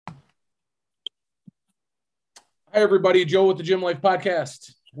Hi, everybody. Joe with the Gym Life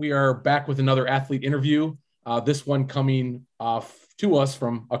Podcast. We are back with another athlete interview. This one coming to us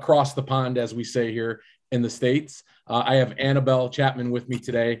from across the pond, as we say here in the States. I have Annabelle Chapman with me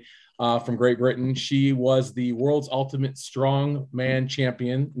today from Great Britain. She was the world's ultimate strongman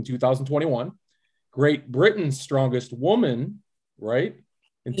champion in 2021. Great Britain's strongest woman, right?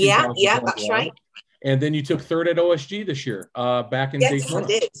 In Yeah, that's 2021. right. And then you took third at OSG this year, back in Yes, I Daytona.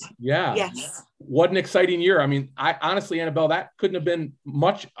 did. Yeah. Yes. What an exciting year. I mean, I honestly, Annabelle, that couldn't have been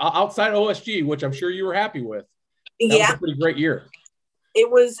much outside OSG, which I'm sure you were happy with. That was a Yeah, pretty great year. it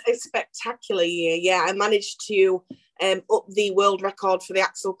was a spectacular year. Yeah, I managed to up the world record for the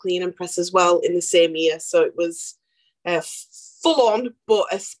axle clean and press as well in the same year. So it was uh, full on, but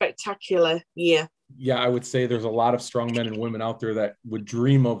a spectacular year. Yeah, I would say there's a lot of strong men and women out there that would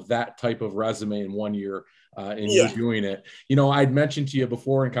dream of that type of resume in one year, and you're Yeah. doing it. I'd mentioned to you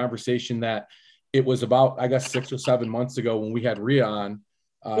before in conversation that it was about, I guess, 6 or 7 months ago when we had Rhea on.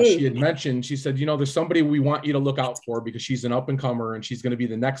 She had Mm. mentioned, she said, there's somebody we want you to look out for because she's an up and comer and she's going to be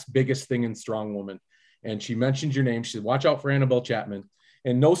the next biggest thing in strong woman. And she mentioned your name. She said, watch out for Annabelle Chapman.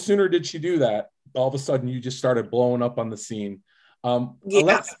 And no sooner did she do that, all of a sudden you just started blowing up on the scene. Yeah.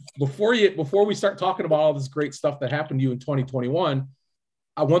 Let's before we start talking about all this great stuff that happened to you in 2021.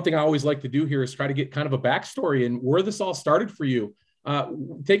 One thing I always like to do here is try to get kind of a backstory and where this all started for you.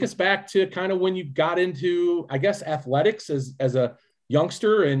 Take us back to kind of when you got into, I guess, athletics as a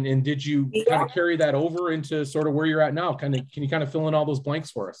youngster, and did you kind Yeah. of carry that over into sort of where you're at now? Can you kind of fill in all those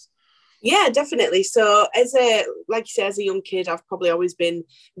blanks for us? Yeah, definitely. So like you say, as a young kid, I've probably always been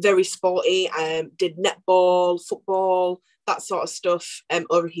very sporty. Did netball, football, that sort of stuff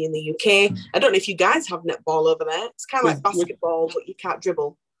over here in the UK. I don't know if you guys have netball over there. It's kind of like With basketball, but you can't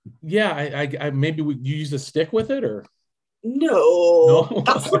dribble. Yeah, I maybe you use a stick with it or No, no?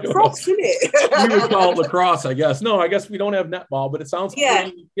 that's I don't know. lacrosse, isn't We would it? call it lacrosse, I guess. No, I guess we don't have netball, but it sounds Yeah,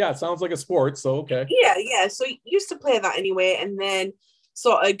 pretty. Yeah, it sounds like a sport. So okay. yeah. So I used to play that anyway, and then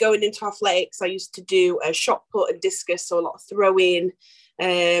sort of going into athletics, I used to do a shot put and discus, so a lot of throwing.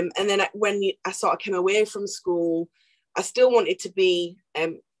 And then I sort of came away from school, I still wanted to be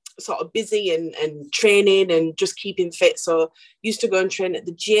sort of busy and training and just keeping fit. So used to go and train at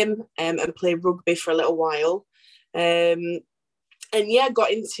the gym and play rugby for a little while. Um, and yeah,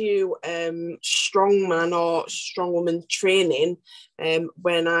 got into strongman or strongwoman training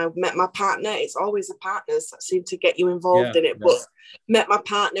when I met my partner. It's always the partners that seem to get you Yeah, involved in it. yeah. But met my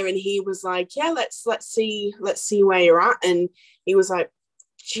partner and he was like, "Yeah, let's see where you're at." And he was like,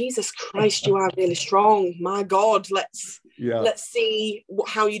 "Jesus Christ, you are really strong. My God, Yeah. let's see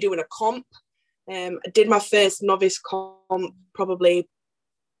how you do in a comp." I did my first novice comp probably,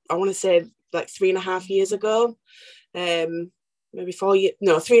 I want to say like 3.5 years ago. Maybe 4 years,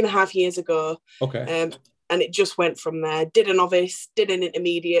 no, 3.5 years ago. Okay. And it just went from there. Did a novice, did an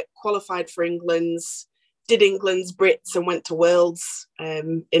intermediate, qualified for England's, did England's Brits, and went to Worlds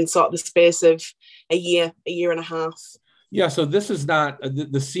in sort of the space of a year and a half. Yeah. So this is not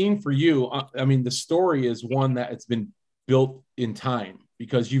the scene for you. I mean, the story is one that it's been built in time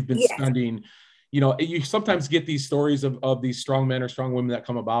because you've been Yeah, spending, you sometimes get these stories of these strong men or strong women that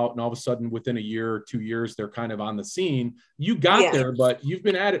come about, and all of a sudden within a year or 2 years, they're kind of on the scene. You got yeah, there, but you've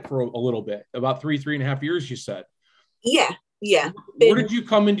been at it for a little bit, about 3.5 years, you said. yeah, yeah. Where Been did you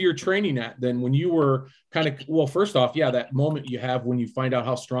come into your training at then when you were kind of, well, first off, yeah, that moment you have when you find out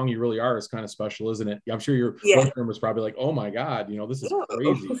how strong you really are is kind of special, isn't it? I'm sure your yeah. locker room was probably like, oh my God, this is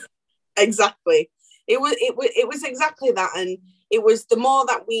crazy. Exactly. It was exactly that. And it was the more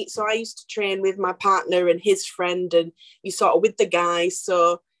that I used to train with my partner and his friend, and you sort of with the guys.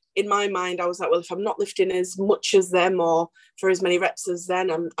 So in my mind, I was like, well, if I'm not lifting as much as them or for as many reps as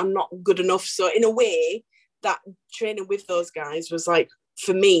them, I'm not good enough. So in a way, that training with those guys was like,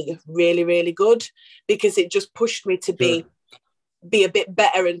 for me, really, really good, because it just pushed me to Sure. be a bit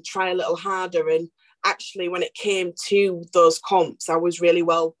better and try a little harder. And actually, when it came to those comps, I was really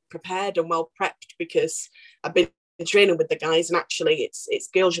well prepared and well prepped because I've been training with the guys, and actually it's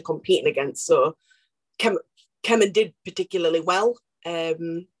girls you're competing against. So came and did particularly well.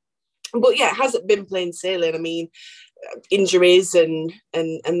 But yeah, it hasn't been plain sailing. I mean, injuries and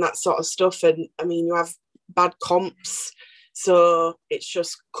that sort of stuff. And I mean, you have bad comps, so it's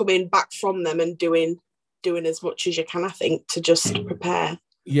just coming back from them and doing as much as you can, I think, to just prepare.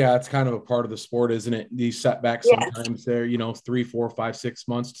 Yeah, it's kind of a part of the sport, isn't it? These setbacks Yeah, sometimes they're, 3, 4, 5, 6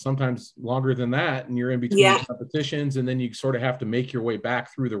 months, sometimes longer than that. And you're in between yeah, competitions, and then you sort of have to make your way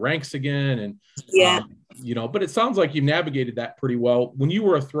back through the ranks again. And, yeah. but it sounds like you navigated that pretty well. When you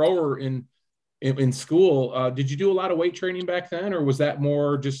were a thrower in school, did you do a lot of weight training back then, or was that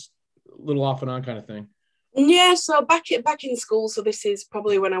more just a little off and on kind of thing? Yeah, so back in school, so this is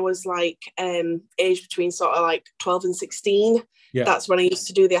probably when I was like aged between sort of like 12 and 16. Yeah. That's when I used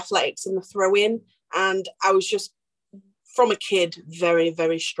to do the athletics and the throw-in. And I was just from a kid very,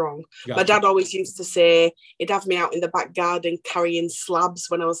 very strong. My Gotcha. dad always used to say he'd have me out in the back garden carrying slabs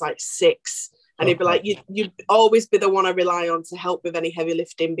when I was like 6. And he'd be Okay. like, you'd always be the one I rely on to help with any heavy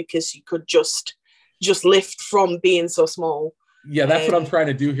lifting because you could just lift from being so small. Yeah, that's what I'm trying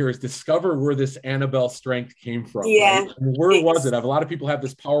to do here is discover where this Annabelle strength came from, right? Yeah, I mean, where was it? A lot of people have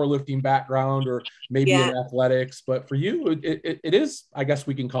this powerlifting background or maybe in yeah, athletics, but for you, it is, I guess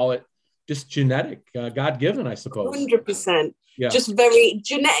we can call it just genetic, God given, I suppose. 100%. Yeah. Just very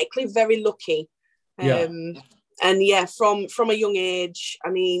genetically very lucky. Yeah. And yeah, from a young age, I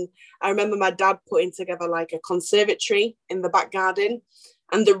mean, I remember my dad putting together like a conservatory in the back garden,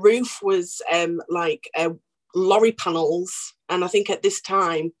 and the roof was like lorry panels. And I think at this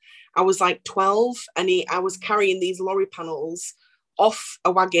time I was like 12, and I was carrying these lorry panels off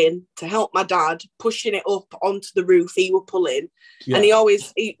a wagon to help my dad, pushing it up onto the roof he were pulling. And Yeah.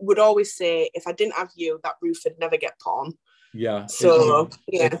 he would always say, if I didn't have you, that roof would never get put on. Yeah, So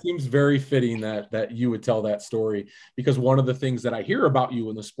yeah, it seems very fitting that you would tell that story, because one of the things that I hear about you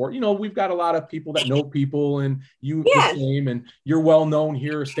in the sport, we've got a lot of people that know people, and you the yeah, same, and you're well known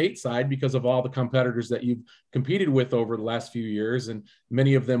here stateside because of all the competitors that you've competed with over the last few years, and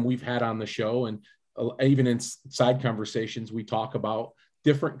many of them we've had on the show, and even in side conversations we talk about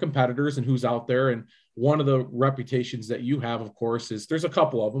different competitors and who's out there. And one of the reputations that you have, of course, is there's a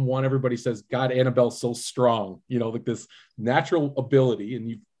couple of them. One, everybody says, God, Annabelle's so strong, like this natural ability.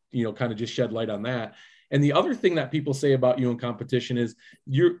 And you kind of just shed light on that. And the other thing that people say about you in competition is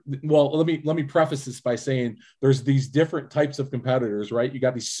let me preface this by saying there's these different types of competitors, right? You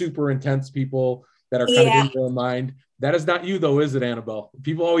got these super intense people that are kind of yeah. in your own mind. That is not you though, is it, Annabelle?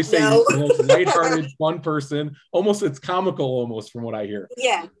 People always say No. you're the most lighthearted, fun person. Almost, it's comical almost from what I hear.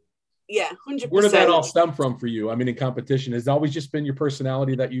 Yeah, yeah, Where did that all 100%. stem from for you? I mean, in competition, has it always just been your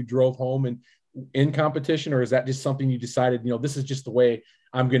personality that you drove home and in competition, or is that just something you decided, this is just the way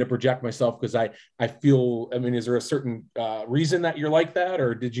I'm going to project myself because I feel, I mean, is there a certain reason that you're like that,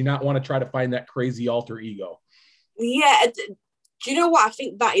 or did you not want to try to find that crazy alter ego? Yeah, do you know what? I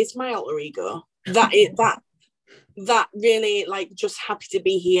think that is my alter ego. That really, like, just happy to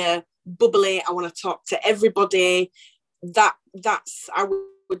be here, bubbly. I want to talk to everybody. That's I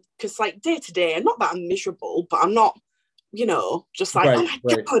would, because like day to day, not that I'm miserable, but I'm not, just like, oh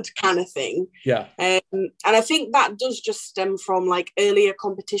my God, kind of thing. Yeah. And I think that does just stem from like earlier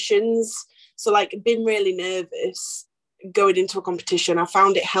competitions. So like being really nervous going into a competition, I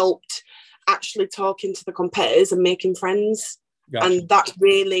found it helped actually talking to the competitors and making friends. Gotcha. And that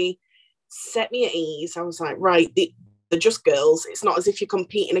really set me at ease. I was like, right, they're just girls. It's not as if you're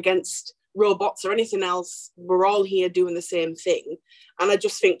competing against robots or anything else. We're all here doing the same thing. And I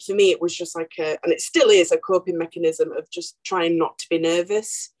just think for me, it was just like and it still is a coping mechanism of just trying not to be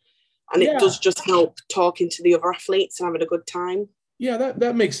nervous. And it does just help talking to the other athletes and having a good time. Yeah,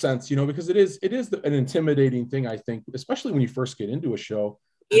 that makes sense, because it is an intimidating thing, I think, especially when you first get into a show.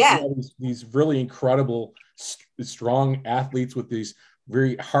 Yeah. These really incredible, strong athletes with these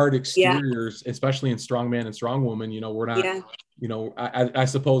very hard exteriors, especially in strongman and strongwoman. We're not, I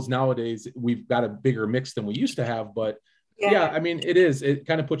suppose nowadays we've got a bigger mix than we used to have, but I mean, it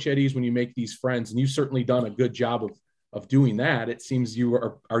kind of puts you at ease when you make these friends, and you've certainly done a good job of doing that. It seems you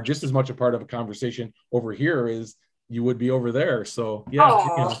are just as much a part of a conversation over here as you would be over there. So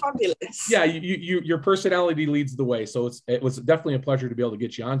fabulous. Yeah, your personality leads the way. So it was definitely a pleasure to be able to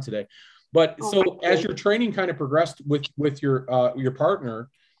get you on today. But as your training kind of progressed with your partner,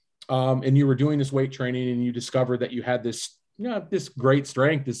 and you were doing this weight training, and you discovered that you had this great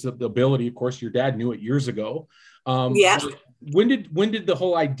strength, this ability. Of course, your dad knew it years ago. When did the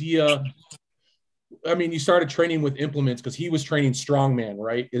whole idea? I mean, you started training with implements because he was training strongman,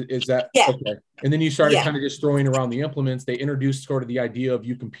 right? Is that okay? And then you started kind of just throwing around the implements. They introduced sort of the idea of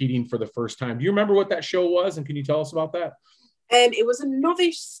you competing for the first time. Do you remember what that show was? And can you tell us about that? It was a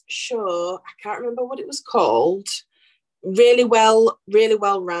novice show. I can't remember what it was called. Really well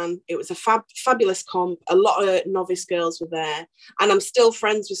ran. It was a fabulous comp. A lot of novice girls were there. And I'm still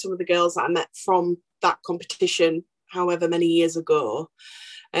friends with some of the girls that I met from that competition, however many years ago.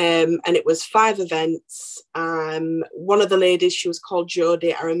 And it was 5 events. One of the ladies, she was called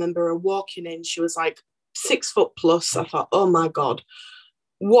Jodie. I remember her walking in. She was like 6 foot plus. I thought, oh my God,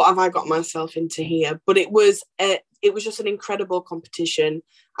 what have I got myself into here? But it was just an incredible competition.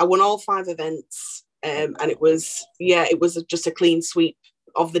 I won all 5 events. And it was just a clean sweep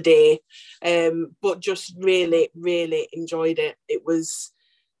of the day. But just really, really enjoyed it. It was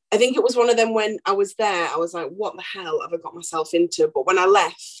I think it was one of them when I was there, I was like, what the hell have I got myself into? But when I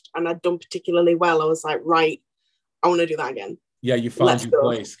left and I'd done particularly well, I was like, right, I want to do that again. Yeah, you found your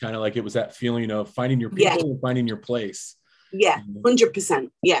place, kind of like it was that feeling of finding your people and finding your place. Yeah, 100%.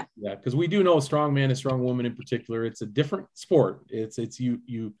 Yeah. Yeah, because we do know a strong man, a strong woman in particular. It's a different sport. It's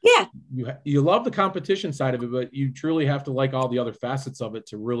you love the competition side of it, but you truly have to like all the other facets of it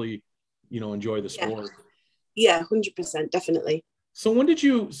to really, enjoy the sport. Yeah, 100%, definitely. So when did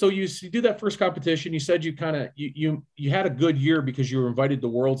you do that first competition? You said you kind of you had a good year because you were invited to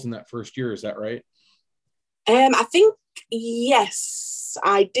Worlds in that first year. Is that right? I think yes,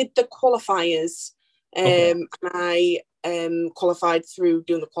 I did the qualifiers. And I qualified through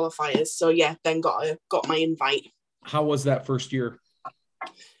doing the qualifiers. So yeah, then got my invite. How was that first year?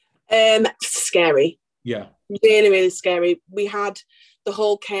 Scary. Yeah. Really, really scary. We had the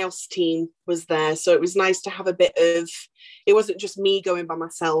whole Chaos team was there. So it was nice to have a bit of, it wasn't just me going by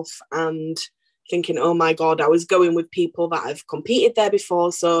myself and thinking, oh my God, I was going with people that I've competed there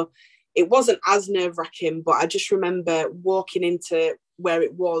before. So it wasn't as nerve-wracking, but I just remember walking into where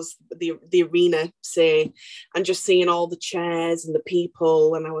it was, the arena, say, and just seeing all the chairs and the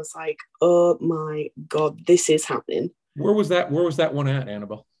people. And I was like, oh my God, this is happening. Where was that one at,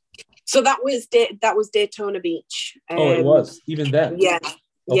 Annabelle? So that was Daytona Beach. It was even then. Yeah.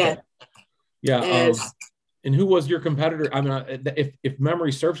 Okay. Yeah. And who was your competitor? I mean, if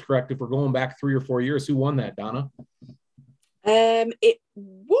memory serves correct, if we're going back 3 or 4 years, who won that, Donna? It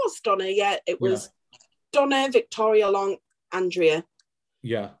was Donna. Yeah, it was Donna, Victoria Long, Andrea.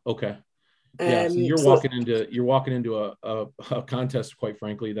 Yeah. Okay. Yeah. So you're walking into a contest, quite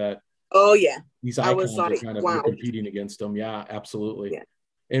frankly, that. Oh yeah. These icons are kind of you're competing against them. Yeah, absolutely. Yeah.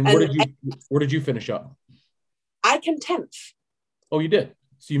 And where did you finish up? I came 10th. Oh, you did.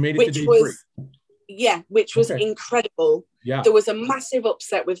 So you made it to day 3. Yeah, which was incredible. Yeah. There was a massive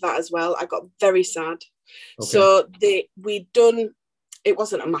upset with that as well. I got very sad. Okay. So it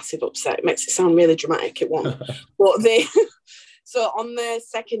wasn't a massive upset. It makes it sound really dramatic. It wasn't. But so on the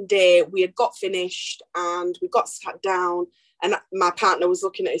second day, we had got finished and we got sat down and my partner was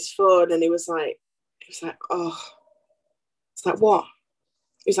looking at his phone and he was like, oh, it's like, what?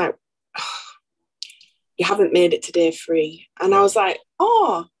 He was like, oh, you haven't made it to day 3. And I was like,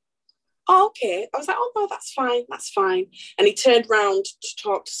 oh, okay. I was like, oh, no, that's fine. And he turned around to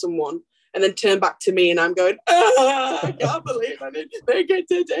talk to someone and then turned back to me and I'm going, I can't believe I didn't make it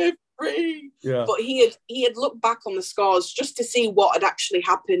to day 3. Yeah. But he had looked back on the scores just to see what had actually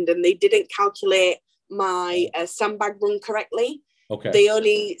happened and they didn't calculate my sandbag run correctly. Okay.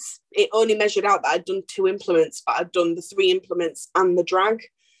 It only measured out that I'd done 2 implements, but I'd done the 3 implements and the drag.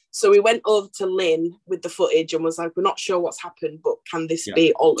 So we went over to Lynn with the footage and was like, we're not sure what's happened, but can this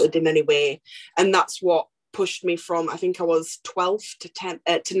be altered in any way? And that's what pushed me from, I think I was 12th to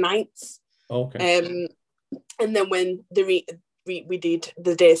 9th. Okay. And then when we did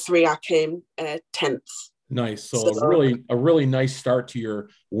the day 3, I came 10th. Nice. So a really nice start to your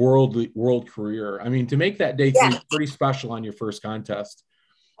world career. I mean, to make that day 3 pretty special on your first contest.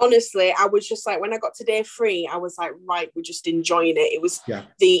 Honestly, I was just like, when I got to day 3, I was like, right, we're just enjoying it. It was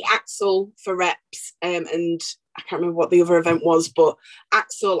the Axel for reps, and I can't remember what the other event was, but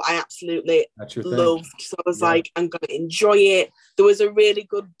Axel, I absolutely loved. So I was like, I'm going to enjoy it. There was a really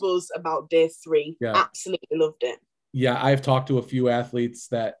good buzz about day 3. Yeah. Absolutely loved it. Yeah, I've talked to a few athletes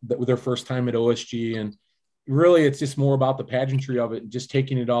that were their first time at OSG, and really it's just more about the pageantry of it and just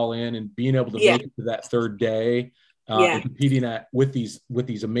taking it all in and being able to make it to that 3rd day. And competing with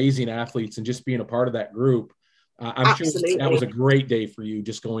these amazing athletes and just being a part of that group. I'm sure that was a great day for you,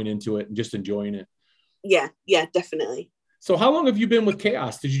 just going into it and just enjoying it. Yeah, definitely. So how long have you been with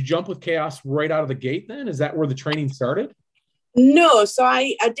Chaos? Did you jump with Chaos right out of the gate then? Is that where the training started? No, so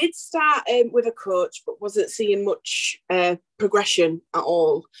I did start with a coach, but wasn't seeing much progression at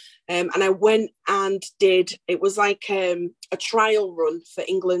all. And I went and it was like a trial run for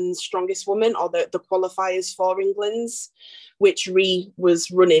England's Strongest Woman, or the qualifiers for England's, which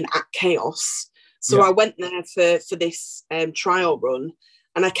was running at Chaos. So I went there for this trial run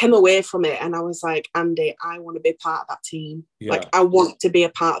and I came away from it and I was like, Andy, I want to be part of that team. Yeah. Like I want to be a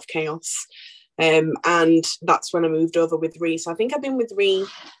part of Chaos. And that's when I moved over with Ree. So I think I've been with Ree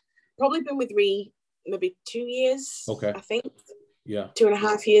maybe 2 years. Okay. I think. Yeah.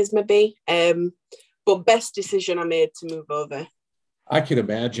 2.5 years maybe. But best decision I made to move over. I can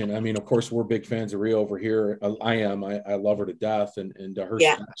imagine. I mean, of course, we're big fans of Ree over here. I love her to death. And her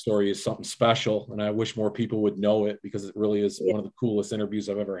story is something special. And I wish more people would know it because it really is one of the coolest interviews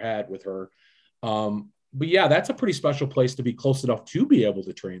I've ever had with her. But yeah, that's a pretty special place to be close enough to be able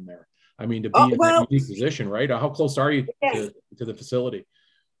to train there. I mean, to be in that unique position, right? How close are you to the facility?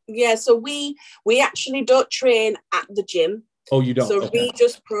 Yeah, so we actually don't train at the gym. Oh, you don't? So Okay. Reed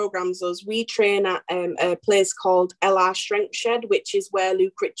just programs us. We train at a place called LR Strength Shed, which is where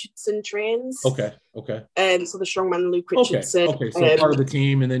Luke Richardson trains. Okay. So the strongman Luke Okay. Richardson. So part of the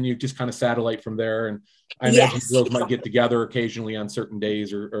team, and then you just kind of satellite from there. And I imagine girls might get together occasionally on certain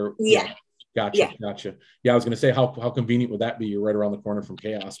days, or yeah. Gotcha. Yeah, I was going to say, how convenient would that be? You're right around the corner from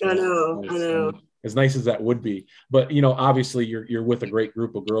Chaos. I know. As nice as that would be, but obviously you're with a great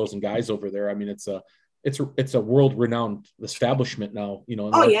group of girls and guys over there. I mean, it's a world-renowned establishment now.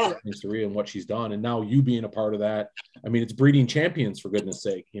 In Saria and what she's done, and now you being a part of that. I mean, it's breeding champions, for goodness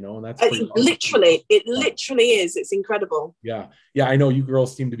sake. And that's literally is. It's incredible. Yeah. I know you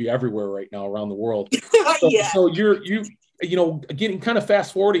girls seem to be everywhere right now around the world. So you're getting kind of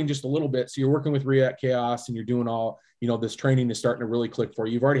fast forwarding just a little bit. So you're working with Rhea at Chaos, and you're doing all, this training is starting to really click for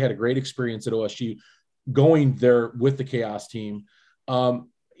you. You've already had a great experience at OSG going there with the Chaos team. I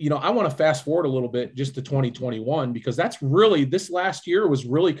want to fast forward a little bit just to 2021, because that's really, this last year was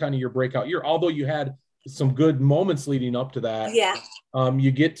really kind of your breakout year. Although you had some good moments leading up to that. Yeah.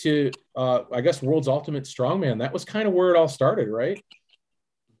 You get to, I guess, World's Ultimate Strongman. That was kind of where it all started, right?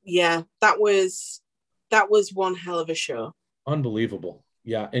 Yeah, that was one hell of a show. Unbelievable.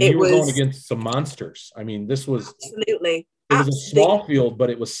 Yeah. And you were going against some monsters. I mean, this was absolutely. It was a small field,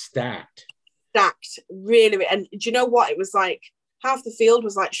 but it was stacked. Really. And do you know what? It was like half the field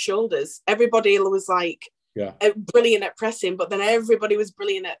was like shoulders. Everybody was like brilliant at pressing, but then everybody was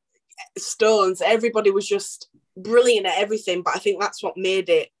brilliant at stones. Everybody was just brilliant at everything. But I think that's what made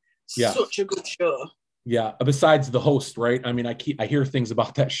it such a good show. Yeah. Besides the host, right? I mean, I hear things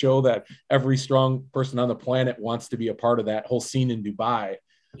about that show that every strong person on the planet wants to be a part of that whole scene in Dubai.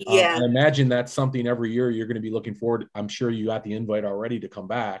 I imagine that's something every year you're going to be looking forward. I'm sure you got the invite already to come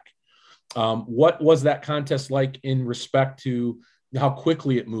back. What was that contest like in respect to how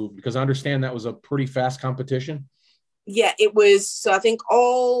quickly it moved? Because I understand that was a pretty fast competition. Yeah, it was. So I think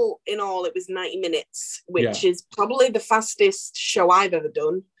all in all, it was 90 minutes, which is probably the fastest show I've ever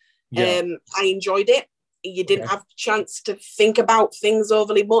done. I enjoyed it. You didn't have a chance to think about things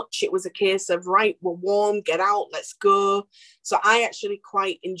overly much. It was a case of, right, we're warm, get out, let's go. So I actually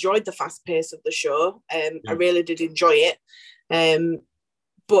quite enjoyed the fast pace of the show. I really did enjoy it.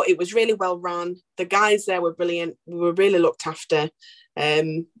 But it was really well run. The guys there were brilliant. We were really looked after.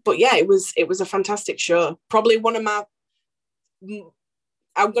 But yeah, it was a fantastic show. Probably one of my,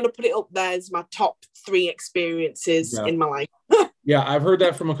 I'm going to put it up there as my top 3 experiences in my life. Yeah, I've heard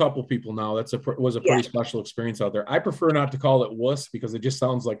that from a couple people now. Was a pretty special experience out there. I prefer not to call it WUS because it just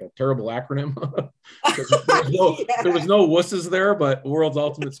sounds like a terrible acronym. There was no wusses there, but World's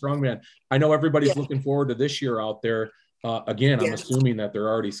Ultimate Strongman. I know everybody's looking forward to this year out there. Again, I'm assuming that they're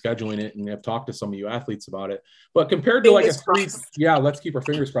already scheduling it and have talked to some of you athletes about it. But compared to let's keep our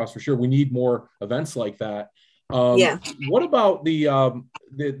fingers crossed for sure. We need more events like that. What about the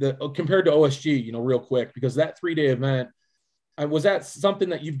compared to OSG, real quick, because that 3-day event, was that something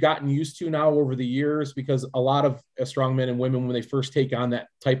that you've gotten used to now over the years? Because a lot of strong men and women, when they first take on that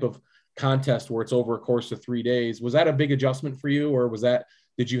type of contest where it's over a course of 3 days, was that a big adjustment for you, or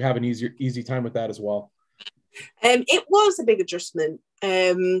did you have an easy time with that as well? It was a big adjustment.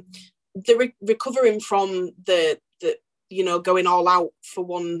 Recovering from the going all out for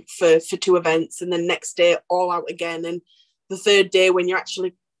 2 events, and then next day all out again, and the third day when you're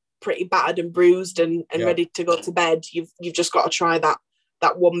actually pretty battered and bruised and ready to go to bed, you've just got to try that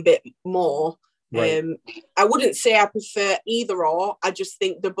one bit more. Right. I wouldn't say I prefer either or. I just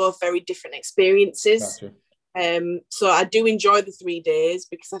think they're both very different experiences. Gotcha. So I do enjoy the 3 days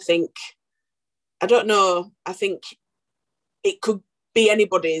because I think it could be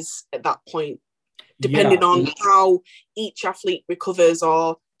anybody's at that point, depending on how each athlete recovers,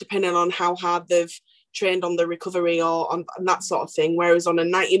 or depending on how hard they've trained on the recovery or on that sort of thing. Whereas on a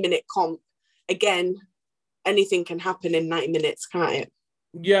 90-minute comp, again, anything can happen in 90 minutes, can't it?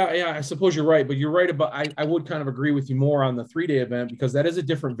 Yeah, I suppose you're right, but you're right about, I would kind of agree with you more on the 3-day event, because that is a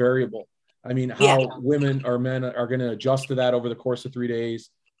different variable. I mean, how women or men are going to adjust to that over the course of 3 days.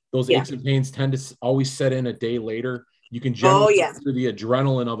 Those aches and pains tend to always set in a day later. You can generally get through the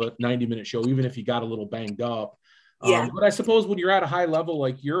adrenaline of a 90-minute show, even if you got a little banged up. But I suppose when you're at a high level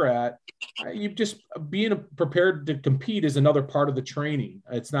like you're at, you just being prepared to compete is another part of the training.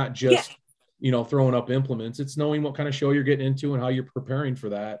 It's not just, throwing up implements. It's knowing what kind of show you're getting into and how you're preparing for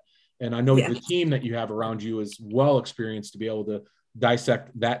that. And I know the team that you have around you is well experienced to be able to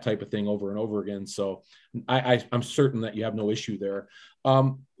dissect that type of thing over and over again. So I'm certain that you have no issue there.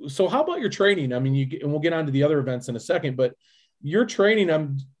 So how about your training? I mean, and we'll get on to the other events in a second, but your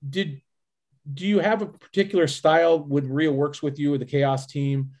training, do you have a particular style when Rhea works with you or the Chaos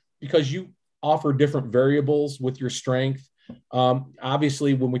team, because you offer different variables with your strength?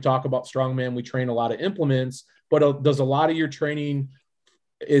 Obviously, when we talk about strongman, we train a lot of implements, but does a lot of your training,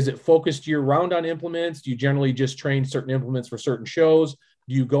 is it focused year round on implements? Do you generally just train certain implements for certain shows?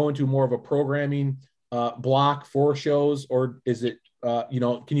 Do you go into more of a programming block for shows, or is it,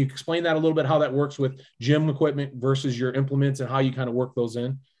 can you explain that a little bit, how that works with gym equipment versus your implements and how you kind of work those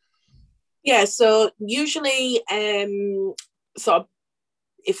in? Yeah, so usually, sort of,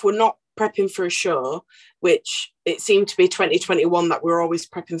 if we're not prepping for a show, which it seemed to be 2021 that we're always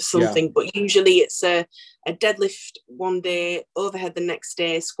prepping for something, but usually it's a deadlift one day, overhead the next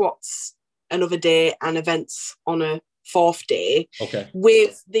day, squats another day, and events on a fourth day. Okay.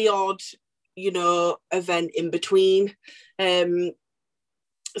 With the odd, event in between.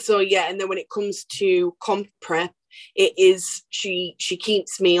 So yeah, and then when it comes to comp prep, it is she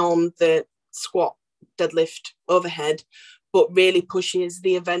keeps me on the squat, deadlift, overhead, but really pushes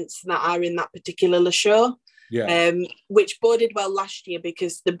the events that are in that particular show. Yeah. Which boded well last year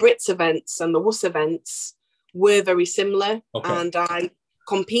because the Brits events and the WUS events were very similar. Okay. And I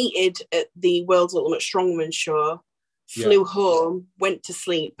competed at the World's Ultimate Strongman show, flew home, went to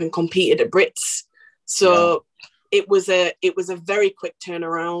sleep, and competed at Brits. So it was a very quick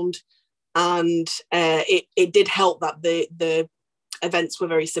turnaround, and it did help that the events were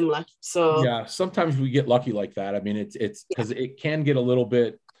very similar. So yeah, sometimes we get lucky like that. I mean, it's because it can get a little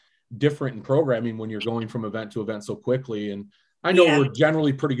bit different in programming when you're going from event to event so quickly. And I know we're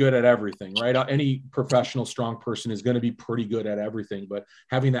generally pretty good at everything, right? Any professional strong person is going to be pretty good at everything, but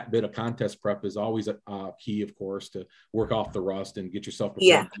having that bit of contest prep is always a key, of course, to work off the rust and get yourself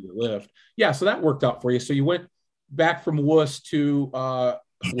prepared for your lift. Yeah, so that worked out for you. So you went back from WUS to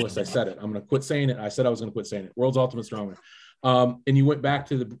WUS. I said it. I'm going to quit saying it. I said I was going to quit saying it. World's Ultimate Strongman. And you went back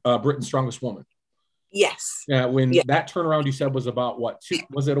to the Britain's Strongest Woman. Yes. Yeah. That turnaround you said was about what?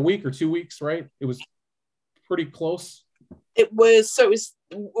 Was it a week or 2 weeks? Right. It was pretty close. It was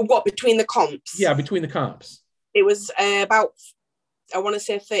what, between the comps? Yeah, between the comps. It was about, I want to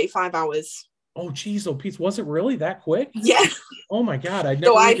say 35 hours. Oh, geez. Oh, Pete, was it really that quick? Yeah. Oh my God. I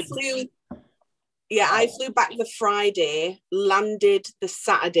flew back the Friday, landed the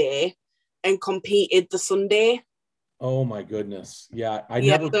Saturday, and competed the Sunday. Oh my goodness. Yeah. I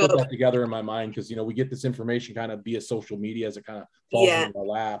never put that together in my mind because, we get this information kind of via social media as it kind of falls in our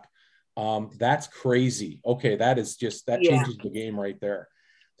lap. That's crazy. Okay. That changes the game right there.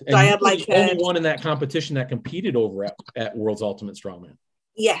 And so I had the only one in that competition that competed over at World's Ultimate Strongman.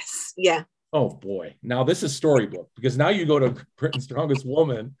 Yes. Yeah. Oh boy. Now this is storybook, because now you go to Britain's Strongest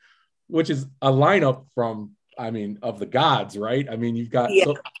Woman, which is a lineup of the gods, right? I mean, you've got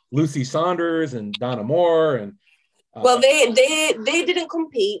Lucy Saunders and Donna Moore and well, they didn't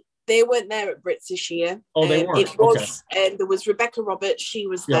compete. They weren't there at Brits this year. Oh, they weren't. It was, and there was Rebecca Roberts. She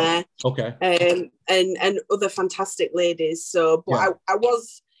was there. Okay. And other fantastic ladies. So, but I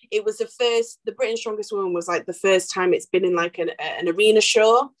was. It was the Britain's Strongest Woman was like the first time it's been in like an arena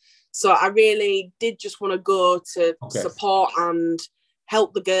show. So I really did just want to go to support and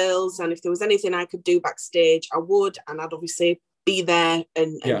help the girls. And if there was anything I could do backstage, I would. And I'd obviously be there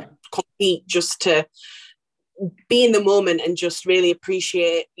and compete just to be in the moment and just really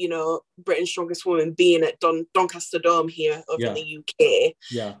appreciate, Britain's Strongest Woman being at Doncaster Dome here over in the UK.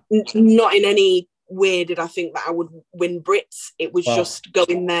 Yeah. Not in any way did I think that I would win Brits. It was just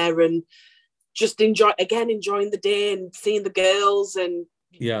going there and just enjoying the day and seeing the girls and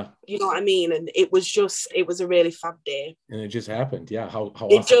you know what I mean? And it was a really fab day. And it just happened. Yeah. How it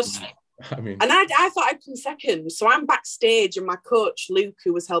awesome. just and I thought I'd come second. So I'm backstage and my coach, Luke,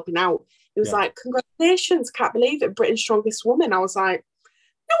 who was helping out, he was like, congratulations, can't believe it, Britain's Strongest Woman. I was like,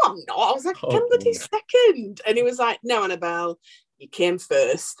 no, I'm not. I was like, I came bloody second. And he was like, no, Annabelle, you came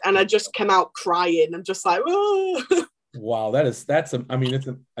first. And I just came out crying. I'm just like, oh. Wow,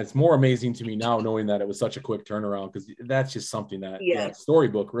 it's more amazing to me now knowing that it was such a quick turnaround, because that's just something that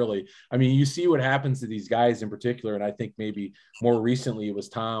storybook really. I mean, you see what happens to these guys in particular, and I think maybe more recently it was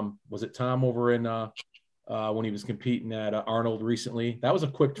Tom. Was it Tom over in when he was competing at Arnold recently? That was a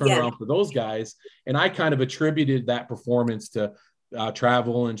quick turnaround for those guys, and I kind of attributed that performance to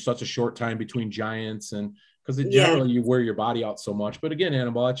travel in such a short time between giants, and because generally you wear your body out so much. But again,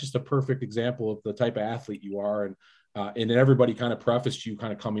 Annabelle, it's just a perfect example of the type of athlete you are, and everybody kind of prefaced you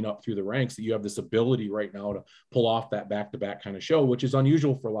kind of coming up through the ranks that you have this ability right now to pull off that back-to-back kind of show, which is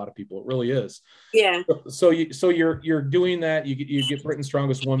unusual for a lot of people. It really is. Yeah. So you're doing that. You get Britain's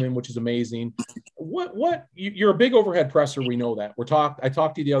Strongest Woman, which is amazing. You're a big overhead presser. We know that. I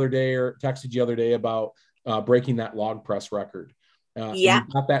talked to you the other day, or texted you the other day about breaking that log press record. And Yeah.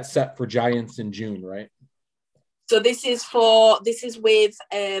 you got that set for Giants in June, right? So this is with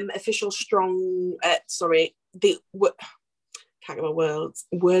Official Strong. Can't get my words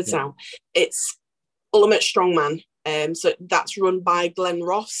out. It's Ultimate Strongman. So that's run by Glenn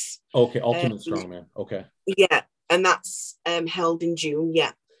Ross. Okay, Ultimate Strongman. Okay. Yeah, and that's held in June.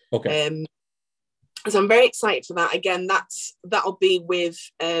 Yeah. Okay. So I'm very excited for that. Again, that'll be with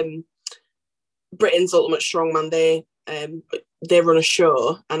Britain's Ultimate Strongman. They run a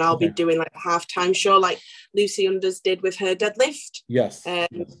show, and I'll be doing like a halftime show, like Lucy Unders did with her deadlift. Yes.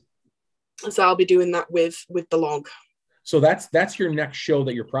 So I'll be doing that with the log. So that's your next show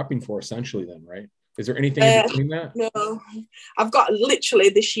that you're prepping for, essentially, then, right? Is there anything in between that? No, I've got literally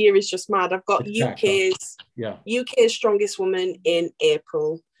this year is just mad. I've got UK's Strongest Woman in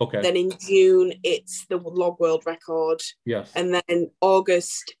April. Okay. Then in June it's the log world record. Yes. And then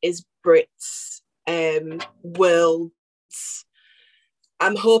August is Brits Worlds.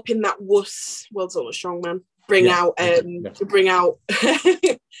 I'm hoping that World's Ultimate Strongman bring out a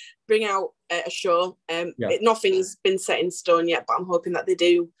show. Nothing's been set in stone yet, but I'm hoping that they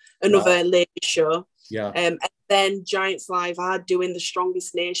do another ladies show. Yeah. And then Giants Live are doing the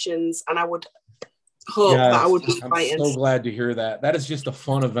Strongest Nations, and I would hope that I would be fighting. I'm so glad to hear that. That is just a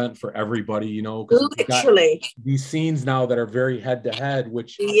fun event for everybody, you know. Literally, these scenes now that are very head to head,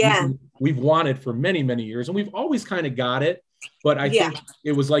 which we've wanted for many, many years, and we've always kind of got it. But I think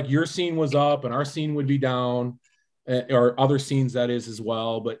it was like your scene was up and our scene would be down, or other scenes that is as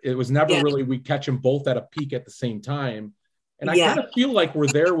well. But it was never really, we catch them both at a peak at the same time. And I kind of feel like we're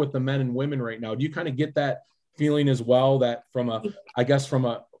there with the men and women right now. Do you kind of get that feeling as well, that from where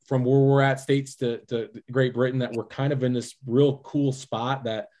we're at states to Great Britain, that we're kind of in this real cool spot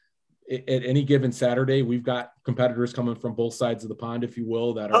that at any given Saturday, we've got competitors coming from both sides of the pond, if you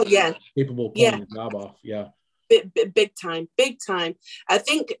will, that are capable of pulling the job off. Yeah. Big time. I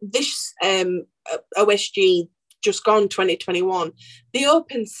think this OSG just gone 2021, the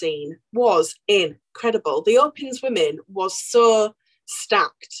open scene was incredible. The opens women was so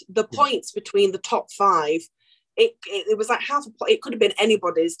stacked. The points between the top five, it was like half a point. It could have been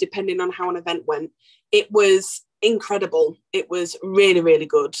anybody's depending on how an event went. It was incredible. It was really, really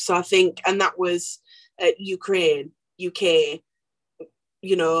good. So I think, and that was Ukraine, UK,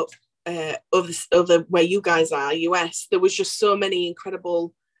 you know, over where you guys are, US. There was just so many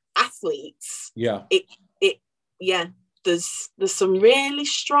incredible athletes. Yeah. There's some really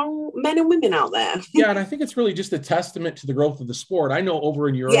strong men and women out there. Yeah, and I think it's really just a testament to the growth of the sport. I know over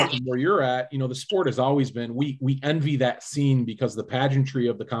in Europe and where you're at, you know, the sport has always been, we envy that scene because the pageantry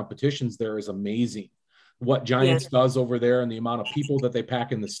of the competitions there is amazing. What Giants does over there and the amount of people that they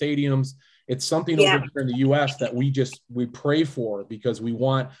pack in the stadiums. It's something over here in the US that we pray for, because we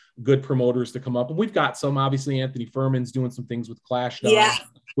want good promoters to come up. And we've got some, obviously Anthony Furman's doing some things with Clash now,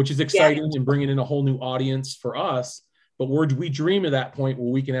 which is exciting and bringing in a whole new audience for us. But we dream of that point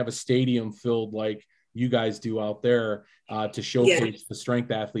where we can have a stadium filled like you guys do out there to showcase the strength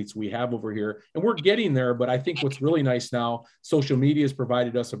athletes we have over here. And we're getting there. But I think what's really nice now, social media has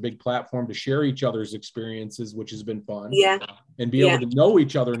provided us a big platform to share each other's experiences, which has been fun. Yeah. And be able to know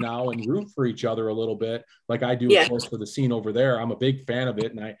each other now and root for each other a little bit, like I do, of course, for the scene over there. I'm a big fan of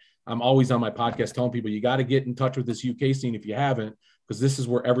it. And I'm always on my podcast telling people, you got to get in touch with this UK scene if you haven't, because this is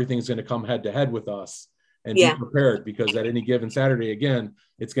where everything's going to come head to head with us. And be prepared, because at any given Saturday, again,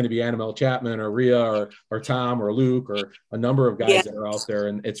 it's going to be Annabelle Chapman or Rhea or Tom or Luke or a number of guys that are out there.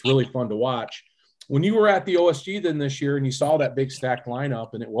 And it's really fun to watch. When you were at the OSG then this year and you saw that big stacked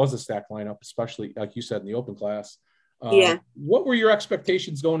lineup, and it was a stacked lineup, especially like you said in the open class, what were your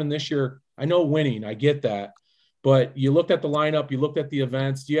expectations going in this year? I know winning, I get that. But you looked at the lineup, you looked at the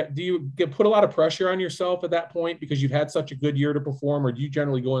events. Do you put a lot of pressure on yourself at that point because you've had such a good year to perform, or do you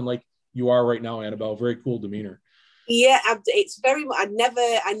generally go in like you are right now, Annabelle? Very cool demeanor. Yeah, it's very much. I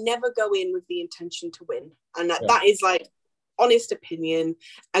never go in with the intention to win, and that is like honest opinion.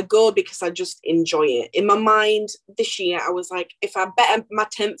 I go because I just enjoy it. In my mind, this year I was like, if I bet my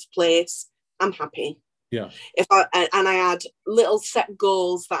 10th place, I'm happy. Yeah. I had little set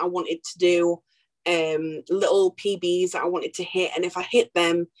goals that I wanted to do, little PBs that I wanted to hit, and if I hit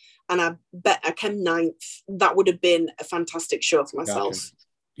them and I bet I came 9th, that would have been a fantastic show for myself. Gotcha.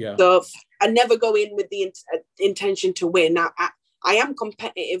 Yeah. So I never go in with the intention to win. Now, I am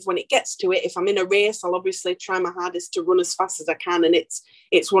competitive when it gets to it. If I'm in a race, I'll obviously try my hardest to run as fast as I can, and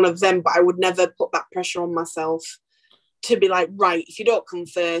it's one of them. But I would never put that pressure on myself to be like, right, if you don't come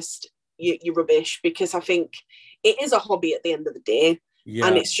first, you're rubbish. Because I think it is a hobby at the end of the day,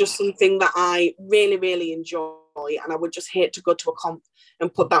 and it's just something that I really, really enjoy. And I would just hate to go to a comp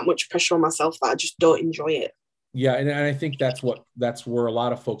and put that much pressure on myself that I just don't enjoy it. Yeah, and I think that's where a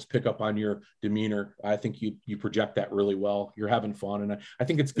lot of folks pick up on your demeanor. I think you project that really well. You're having fun, and I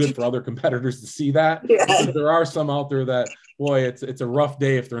think it's good for other competitors to see that, Yeah. because there are some out there that, boy, it's a rough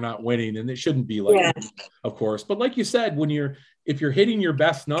day if they're not winning, and it shouldn't be like Yeah. that, of course. But like you said, if you're hitting your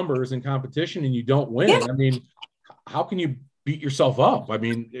best numbers in competition and you don't win, Yeah. I mean, how can you beat yourself up? I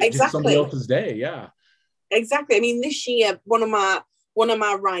mean, it's just somebody Exactly. else's day. Yeah. Exactly. I mean, this year, one of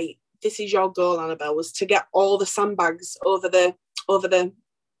my right, this is your goal, Annabelle, was to get all the sandbags over the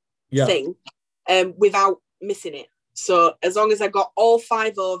Yeah. thing, without missing it. So as long as I got all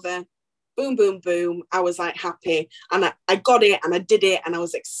 5 over, boom, boom, boom, I was like happy. And I got it and I did it and I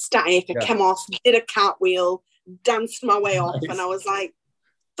was ecstatic. I Yeah. came off, did a cartwheel, danced my way off, Nice. and I was like,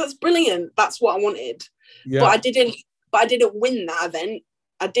 that's brilliant. That's what I wanted. Yeah. But I didn't win that event.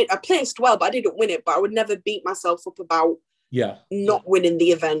 I placed well, but I didn't win it. But I would never beat myself up about not winning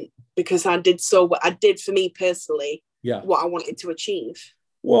the event, because I did for me personally what I wanted to achieve.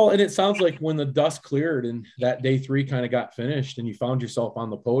 Well, and it sounds like when the dust cleared and that day 3 kind of got finished and you found yourself on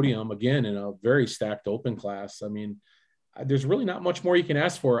the podium again in a very stacked open class, I mean, there's really not much more you can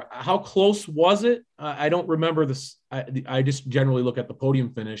ask for. How close was it? I don't remember this. I just generally look at the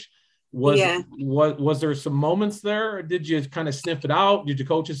podium finish. Was there some moments there? Or did you kind of sniff it out? Did your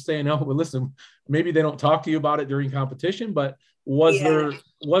coaches say, no, but listen, maybe they don't talk to you about it during competition, but there,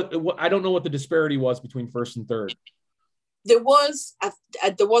 I don't know what the disparity was between first and third. There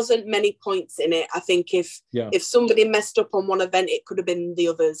wasn't many points in it. I think if somebody messed up on one event, it could have been the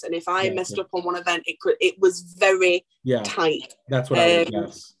others. And if I messed up on one event, it was very tight. That's what I would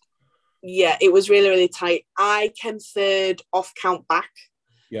guess. Yeah, it was really, really tight. I came third off count back.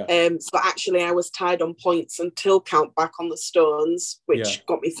 Yeah. So actually I was tied on points until count back on the stones, which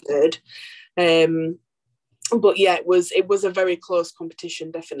got me third. But yeah, it was a very close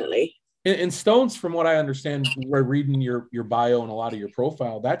competition, definitely. And stones, from what I understand, we're reading your bio and a lot of your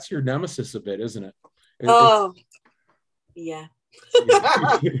profile, that's your nemesis a bit, isn't it? Yeah.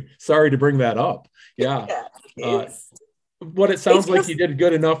 Sorry to bring that up. Yeah. But it sounds like you did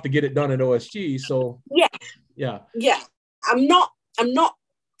good enough to get it done at OSG. So yeah. I'm not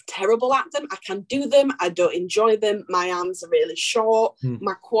terrible at them. I can do them. I don't enjoy them. My arms are really short.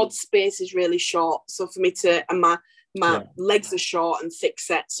 My quad space is really short. So for me to, and my legs are short and thick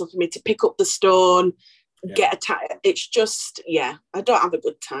set. So for me to pick up the stone, get attacked, it's just, I don't have a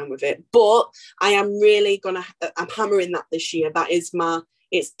good time with it. But I am really I'm hammering that this year. That is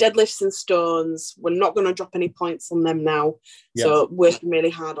it's deadlifts and stones. We're not going to drop any points on them now. So working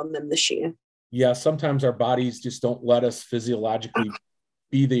really hard on them this year. Yeah, sometimes our bodies just don't let us physiologically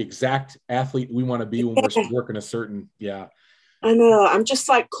be the exact athlete we want to be when we're working a certain, I know. I'm just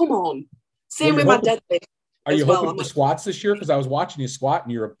like, come on. Same with my deadlift. Are you hoping for squats this year? Because I was watching you squat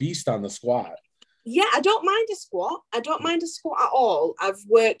and you're a beast on the squat. Yeah, I don't mind a squat. I don't mind a squat at all. I've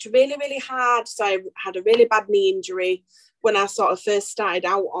worked really, really hard. So I had a really bad knee injury when I sort of first started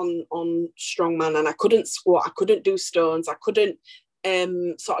out on strongman, and I couldn't squat. I couldn't do stones. I couldn't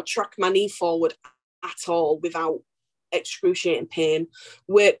sort of track my knee forward at all without excruciating pain.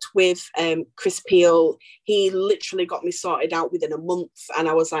 Worked with Chris Peel. He literally got me sorted out within a month, and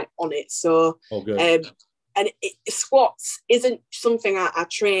I was like on it. So good. And squats isn't something I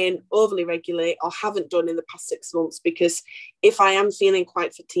train overly regularly or haven't done in the past 6 months, because if I am feeling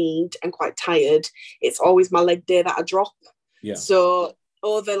quite fatigued and quite tired, it's always my leg day that I drop. Yeah. So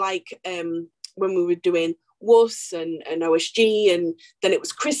over when we were doing WUS and OSG, and then it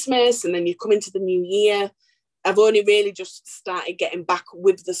was Christmas, and then you come into the new year, I've only really just started getting back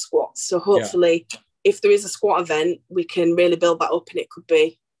with the squats. So hopefully if there is a squat event, we can really build that up, and it could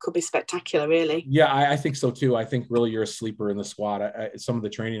be spectacular, really. Yeah, I think so too. I think really you're a sleeper in the squat. Some of the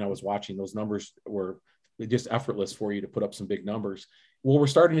training I was watching, those numbers were just effortless for you to put up some big numbers. Well, we're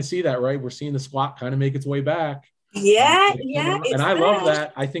starting to see that, right? We're seeing the squat kind of make its way back. And I love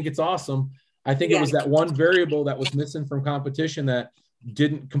that. I think it's awesome. I think it was that one variable that was missing from competition that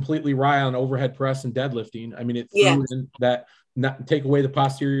didn't completely rely on overhead press and deadlifting. I mean, it threw in that, not take away the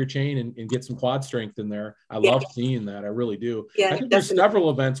posterior chain and get some quad strength in there. I love seeing that. I really do. I think there's several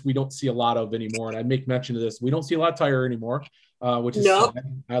events we don't see a lot of anymore. And I make mention of this. We don't see a lot of tire anymore, which is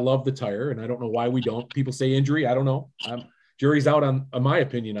sad. I love the tire, and I don't know why we don't. People say injury. I don't know. Jury's out on my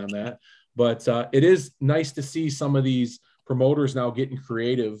opinion on that. But it is nice to see some of these promoters now getting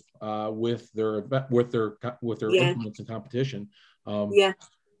creative with their implements in competition.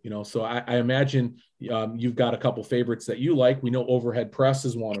 So I imagine you've got a couple favorites that you like. We know overhead press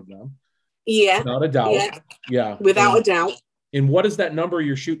is one of them. Yeah. Without a doubt. Yeah. Without a doubt. And what is that number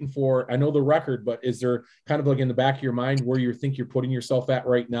you're shooting for? I know the record, but is there kind of like in the back of your mind where you think you're putting yourself at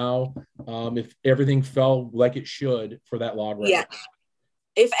right now if everything fell like it should for that log record? Yeah.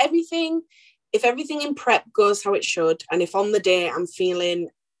 If everything in prep goes how it should, and if on the day I'm feeling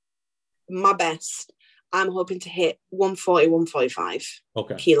my best, I'm hoping to hit 140, 145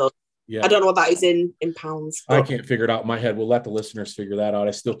 kilos. Yeah. I don't know what that is in pounds. I can't figure it out in my head. We'll let the listeners figure that out.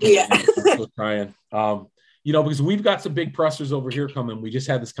 I still can't. Yeah. I'm still trying. Because we've got some big pressers over here coming. We just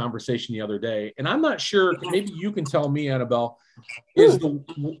had this conversation the other day, and I'm not sure. Maybe you can tell me, Annabelle. Are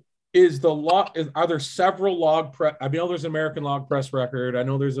there several log press? I know there's an American log press record. I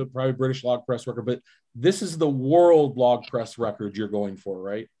know there's a probably British log press record, but this is the world log press record you're going for,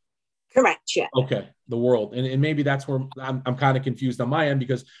 right? Correct. Yeah. Okay. The world. And maybe that's where I'm kind of confused on my end,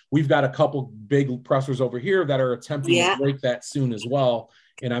 because we've got a couple big pressers over here that are attempting to break that soon as well.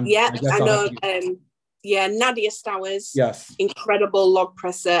 And I know. Nadia Stowers. Yes. Incredible log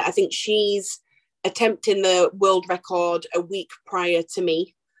presser. I think she's attempting the world record a week prior to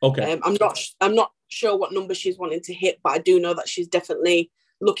me. Okay. I'm not sure what number she's wanting to hit, but I do know that she's definitely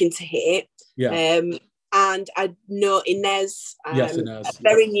looking to hit it. Yeah. And I know Inez, Inez.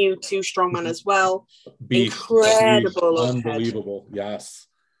 Very new to strongman as well. Incredible. Unbelievable. Yes.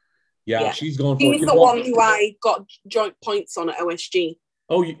 Yeah, she's going for it. She's the one who I got joint points on at OSG.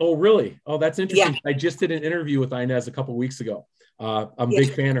 Oh, really? Oh, that's interesting. Yeah. I just did an interview with Inez a couple of weeks ago. I'm a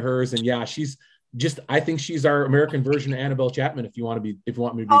big fan of hers, and I think she's our American version of Annabelle Chapman. If you want me to be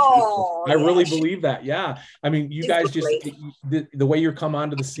truthful, I really believe that. Yeah, I mean, you guys the way you come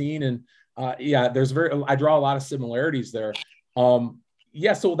onto the scene, and I draw a lot of similarities there.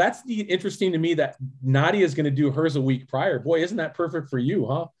 So that's interesting to me that Nadia is going to do hers a week prior. Boy, isn't that perfect for you,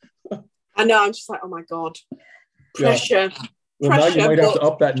 huh? I know. I'm just like, oh my God, pressure. Yeah. Well, now you might have to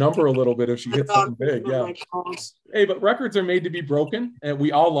up that number a little bit if she hits something big. Yeah. My God. Hey, but records are made to be broken, and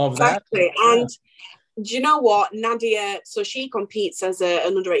we all love that. And do you know what, Nadia? So she competes as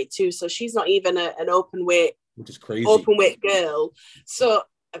an under 82, so she's not even an open weight, which is crazy. Open weight girl. So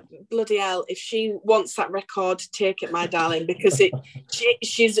bloody hell, if she wants that record, take it, my darling, because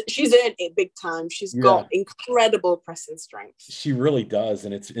she's earned it big time. She's got incredible pressing strength. She really does,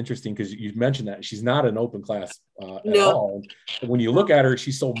 and it's interesting because you mentioned that she's not an open class at all. And when you look at her,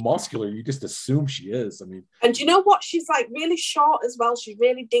 she's so muscular, you just assume she is. I mean, and you know what? She's like really short as well. She's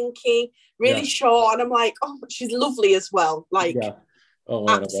really dinky, really short, and I'm like, oh, she's lovely as well. Like. Yeah. Oh,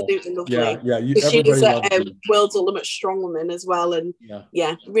 absolutely lovely. Yeah. She was a World's Ultimate Strongwoman as well, and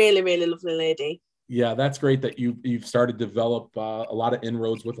really, really lovely lady. Yeah, that's great that you've started to develop a lot of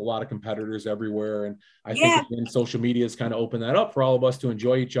inroads with a lot of competitors everywhere, and I think again, social media has kind of opened that up for all of us to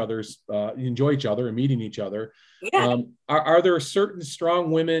enjoy each other and meeting each other. Yeah. Are there certain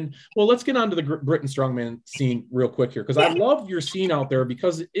strong women? Well, let's get on to the Britain strongman scene real quick here, because I love your scene out there,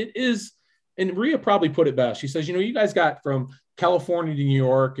 because it is. And Rhea probably put it best. She says, you guys got from California to New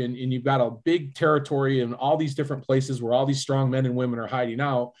York, and you've got a big territory and all these different places where all these strong men and women are hiding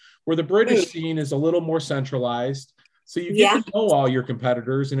out, where the British scene is a little more centralized. So you get to know all your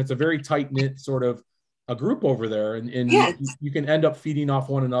competitors, and it's a very tight-knit sort of a group over there. And you can end up feeding off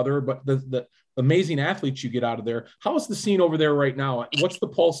one another. But the amazing athletes you get out of there. How is the scene over there right now? What's the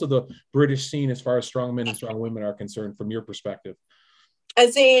pulse of the British scene as far as strong men and strong women are concerned from your perspective?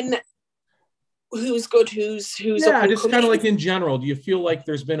 As in... who's good, who's just kind of like in general, do you feel like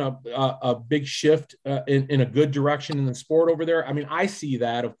there's been a big shift in a good direction in the sport over there? I mean, I see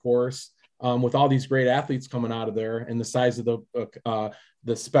that, of course, with all these great athletes coming out of there, and the size of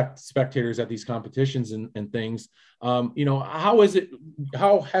the spectators at these competitions and things. How has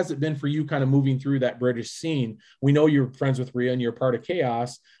it been for you kind of moving through that British scene? We know you're friends with Rhea and you're part of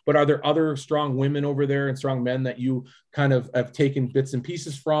Chaos, but are there other strong women over there and strong men that you kind of have taken bits and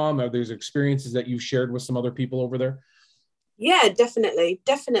pieces from? Are there experiences that you've shared with some other people over there? Yeah, definitely.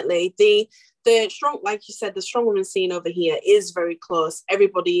 The strong, like you said, the strong women scene over here is very close.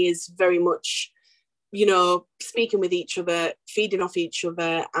 Everybody is very much, speaking with each other, feeding off each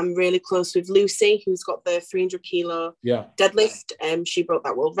other. I'm really close with Lucy, who's got the 300 kilo deadlift. She broke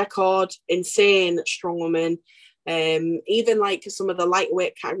that world record. Insane strong woman. Even like some of the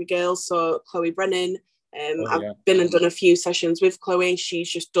lightweight category girls. So Chloe Brennan. I've been and done a few sessions with Chloe.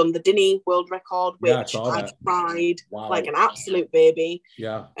 She's just done the Dinny world record, which I tried like an absolute baby.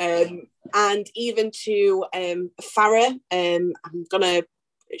 Yeah. And even to Farah,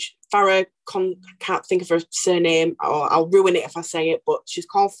 Farah, can't think of her surname, or I'll ruin it if I say it, but she's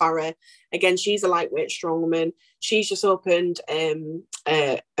called Farah. Again, she's a lightweight strong woman. She's just opened an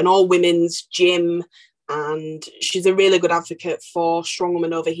all-women's gym, and she's a really good advocate for strong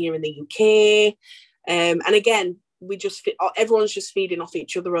women over here in the UK. And again, everyone's just feeding off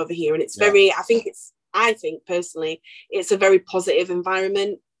each other over here, and it's I think personally, it's a very positive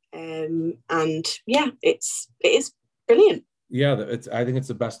environment. And yeah, it is brilliant. Yeah, I think it's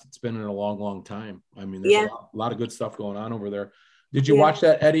the best it's been in a long, long time. I mean, there's a lot of good stuff going on over there. Did you watch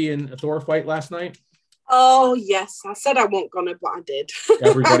that Eddie and Thor fight last night? Oh yes, I said I wasn't gonna, but I did.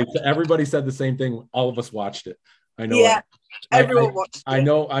 Everybody said the same thing. All of us watched it. I know. Yeah, everyone watched it. I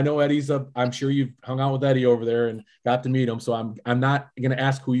know Eddie's I'm sure you've hung out with Eddie over there and got to meet him. So I'm not going to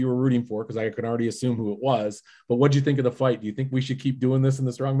ask who you were rooting for because I can already assume who it was. But what do you think of the fight? Do you think we should keep doing this in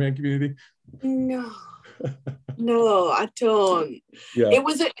the strongman community? No. No, I don't. Yeah.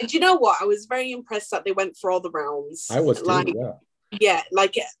 Do you know what? I was very impressed that they went for all the rounds. I was too, yeah,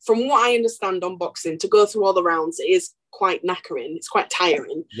 like from what I understand on boxing, to go through all the rounds is quite knackering. It's quite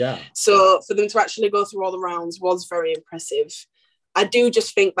tiring. Yeah. So for them to actually go through all the rounds was very impressive. I do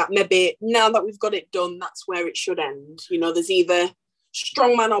just think that maybe now that we've got it done, that's where it should end. You know, there's either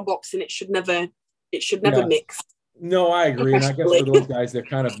strongman or boxing. It should never mix. No, I agree. And I guess for those guys, they've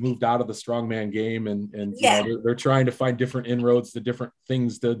kind of moved out of the strongman game and you know, they're trying to find different inroads to different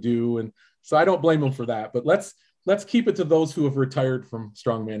things to do. And so I don't blame them for that. But let's keep it to those who have retired from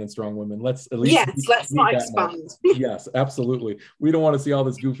strongman and strongwomen. Let's at least let's not expand. Yes, absolutely. We don't want to see all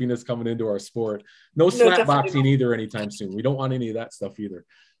this goofiness coming into our sport. No slap boxing either anytime soon. We don't want any of that stuff either.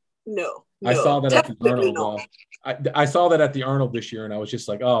 No, I saw that at the Arnold. I saw that at the Arnold this year, and I was just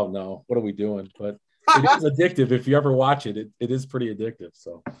like, oh no, what are we doing? But it is addictive. If you ever watch it, it is pretty addictive.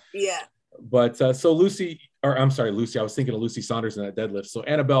 So yeah. But so Lucy, I was thinking of Lucy Saunders in that deadlift. So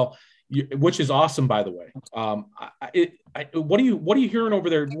Annabelle, which is awesome, by the way. What are you hearing over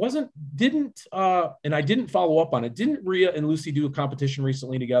there? And I didn't follow up on it. Didn't Rhea and Lucy do a competition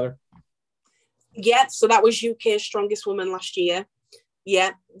recently together? Yeah, so that was UK's strongest woman last year.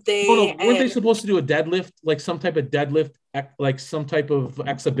 Yeah, weren't they supposed to do a deadlift, like some type of deadlift, like some type of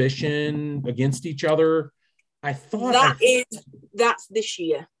exhibition against each other? I thought that's this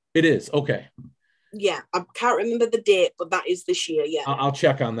year. It is okay. Yeah, I can't remember the date, but that is this year. Yeah, I'll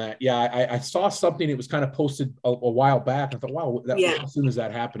check on that. Yeah, I saw something. It was kind of posted a while back. I thought, wow, how soon is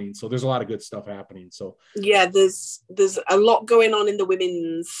that happening? So there's a lot of good stuff happening. So yeah, there's a lot going on in the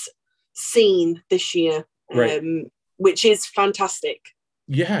women's scene this year, right. Which is fantastic.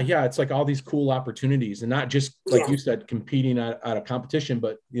 Yeah, it's like all these cool opportunities, and not just like you said, competing at a competition,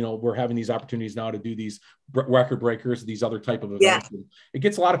 but you know, we're having these opportunities now to do these record breakers, these other type of events. And it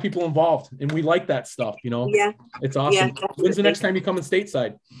gets a lot of people involved, and we like that stuff. You know, it's awesome. When's the next time you come in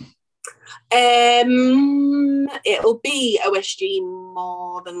stateside? It'll be OSG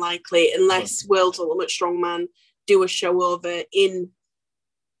more than likely, unless World Ultimate Strongman do a show over in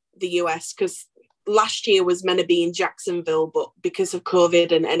the US, because last year was meant to be in Jacksonville, but because of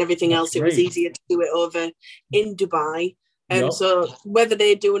COVID and everything else, it was easier to do it over in Dubai. So whether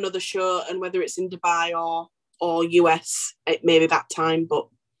they do another show and whether it's in Dubai or US, it may be that time. But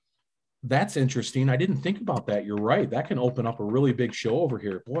that's interesting. I didn't think about that. You're right. That can open up a really big show over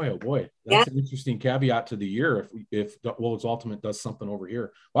here. Boy, oh boy. That's an interesting caveat to the year if World's Ultimate does something over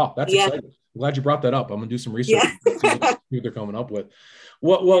here. Wow, that's exciting. I'm glad you brought that up. I'm going to do some research and see what they're coming up with.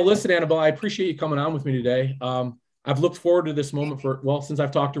 Well, listen, Annabelle, I appreciate you coming on with me today. I've looked forward to this moment since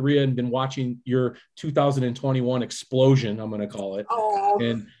I've talked to Rhea and been watching your 2021 explosion, I'm going to call it. Oh.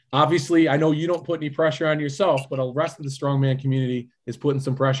 And obviously, I know you don't put any pressure on yourself, but the rest of the strongman community is putting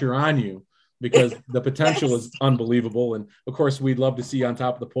some pressure on you because the potential is unbelievable. And of course, we'd love to see you on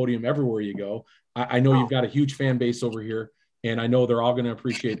top of the podium everywhere you go. I know you've got a huge fan base over here, and I know they're all going to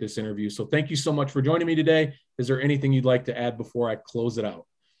appreciate this interview. So thank you so much for joining me today. Is there anything you'd like to add before I close it out?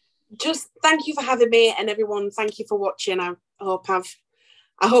 Just thank you for having me, and everyone, thank you for watching. I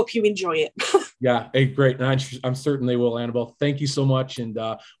hope you enjoy it. Yeah, great. I'm certain they will, Annabelle. Thank you so much. And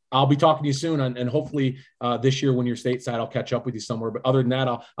I'll be talking to you soon. And hopefully this year when you're stateside, I'll catch up with you somewhere. But other than that,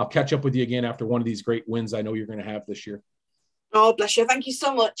 I'll catch up with you again after one of these great wins I know you're going to have this year. Oh, bless you. Thank you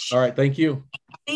so much. All right. Thank you.